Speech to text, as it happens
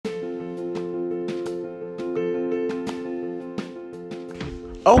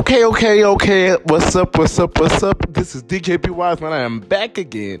Okay. What's up? This is DJ B Wise, and I am back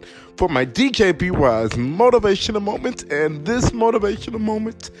again for my DJ B Wise motivational moment. And this motivational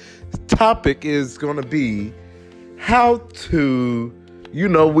moment topic is going to be how to,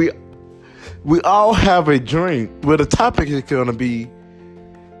 we all have a dream. Well, the topic is going to be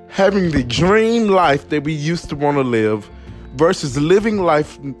having the dream life that we used to want to live versus living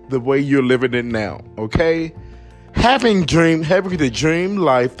life the way you're living it now, okay? Having the dream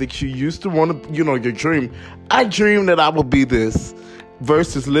life that you used to want to, your dream. I dream that I will be this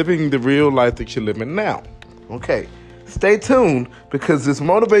versus living the real life that you're living now. Okay, stay tuned because this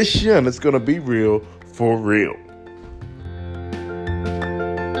motivation is going to be real for real.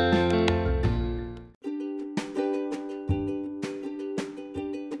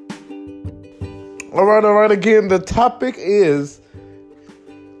 All right. Again, the topic is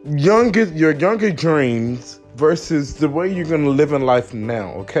your younger dreams versus the way you're going to live in life now,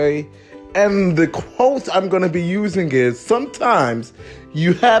 okay? And the quote I'm going to be using is, sometimes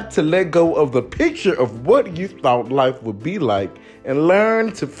you have to let go of the picture of what you thought life would be like and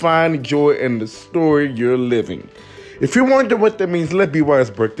learn to find joy in the story you're living. If you wonder what that means, let B Wise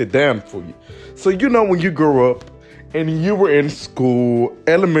break it down for you. So when you grow up and you were in school,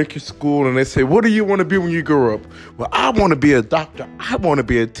 elementary school, and they say, what do you want to be when you grow up? Well, I want to be a doctor. I want to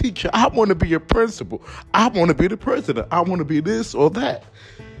be a teacher. I want to be a principal. I want to be the president. I want to be this or that.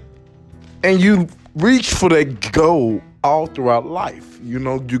 And you reach for that goal all throughout life.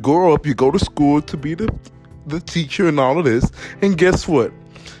 You grow up, you go to school to be the teacher and all of this. And guess what?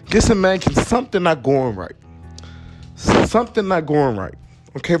 Just imagine something not going right.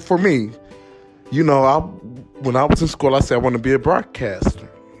 Okay, for me, when I was in school, I said I want to be a broadcaster.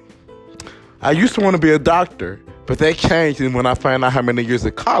 I used to want to be a doctor, but that changed when I found out how many years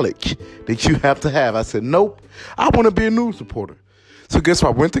of college that you have to have. I said, nope, I want to be a news reporter. So guess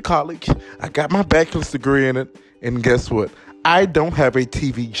what? I went to college. I got my bachelor's degree in it. And guess what? I don't have a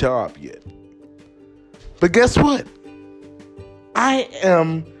TV job yet. But guess what? I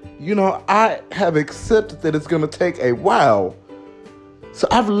have accepted that it's going to take a while. So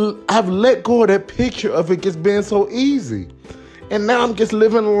I've let go of that picture of it just being so easy. And now I'm just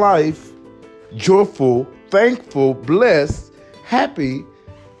living life joyful, thankful, blessed, happy,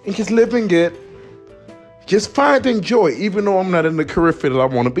 and just living it, just finding joy, even though I'm not in the career field I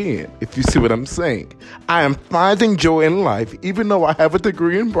want to be in, if you see what I'm saying. I am finding joy in life, even though I have a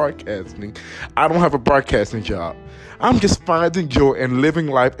degree in broadcasting. I don't have a broadcasting job. I'm just finding joy and living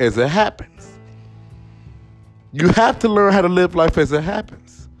life as it happens. You have to learn how to live life as it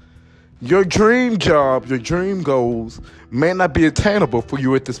happens. Your dream job, your dream goals may not be attainable for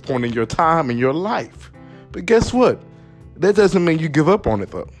you at this point in your time in your life. But guess what? That doesn't mean you give up on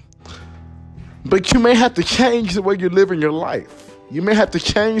it, though. But you may have to change the way you live in your life. You may have to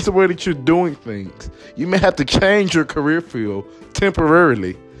change the way that you're doing things. You may have to change your career field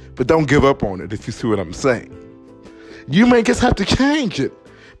temporarily, but don't give up on it, if you see what I'm saying. You may just have to change it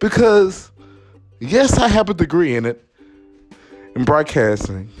because, yes, I have a degree in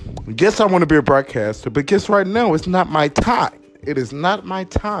broadcasting. Yes, I want to be a broadcaster, but guess right now, it's not my time. It is not my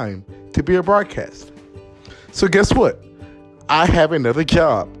time to be a broadcaster. So guess what? I have another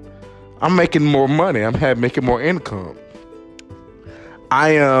job. I'm making more money. I'm making more income.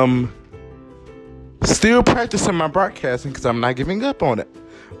 I am still practicing my broadcasting because I'm not giving up on it.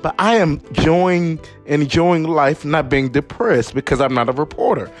 But I am enjoying life, not being depressed because I'm not a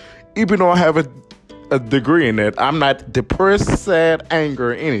reporter. Even though I have a degree in it, I'm not depressed, sad, angry,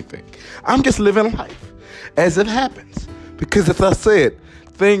 or anything. I'm just living life as it happens. Because as I said,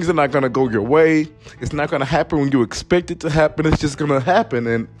 things are not going to go your way. It's not going to happen when you expect it to happen. It's just going to happen.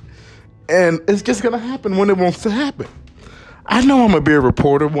 And it's just going to happen when it wants to happen. I know I'm going to be a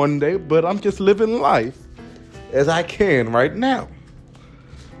reporter one day, but I'm just living life as I can right now.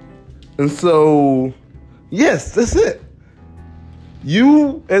 And so, yes, that's it.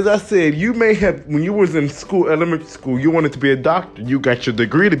 You, as I said, you may have, when you was in school, elementary school, you wanted to be a doctor. You got your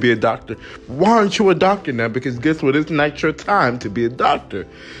degree to be a doctor. Why aren't you a doctor now? Because guess what? It's not your time to be a doctor.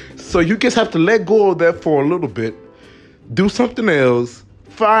 So you just have to let go of that for a little bit. Do something else.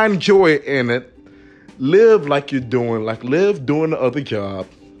 Find joy in it. Live like you're doing, live doing the other job.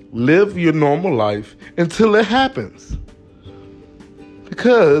 Live your normal life until it happens.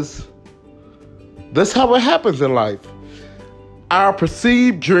 Because that's how it happens in life. Our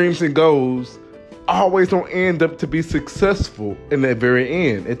perceived dreams and goals always don't end up to be successful in the very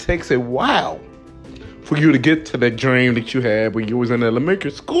end. It takes a while for you to get to that dream that you had when you was in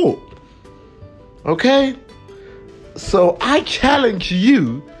elementary school. Okay? So I challenge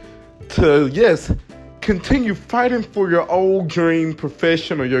you to, yes, continue fighting for your old dream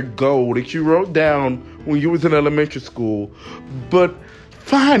profession or your goal that you wrote down when you was in elementary school, but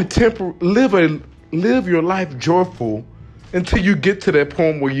live your life joyful until you get to that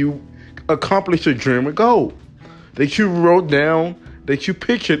point where you accomplish your dream or goal that you wrote down, that you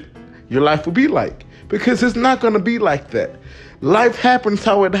pictured your life would be like. Because it's not going to be like that. Life happens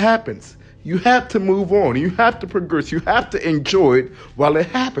how it happens. You have to move on. You have to progress. You have to enjoy it while it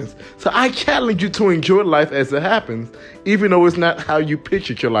happens. So I challenge you to enjoy life as it happens, even though it's not how you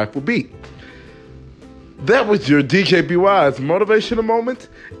pictured your life will be. That was your DJ B-Wise motivational moment.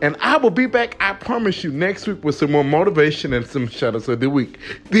 And I will be back, I promise you, next week with some more motivation and some shout-outs of the week.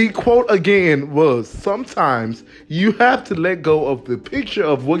 The quote again was, sometimes you have to let go of the picture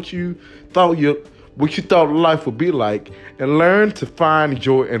of what you thought life would be like and learn to find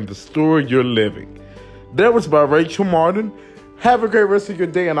joy in the story you're living. That was by Rachel Martin. Have a great rest of your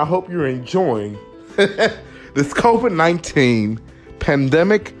day, and I hope you're enjoying this COVID-19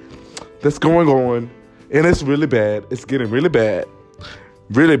 pandemic that's going on. And it's really bad. It's getting really bad.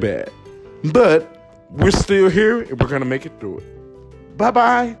 Really bad. But we're still here, and we're going to make it through it.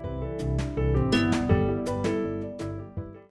 Bye-bye.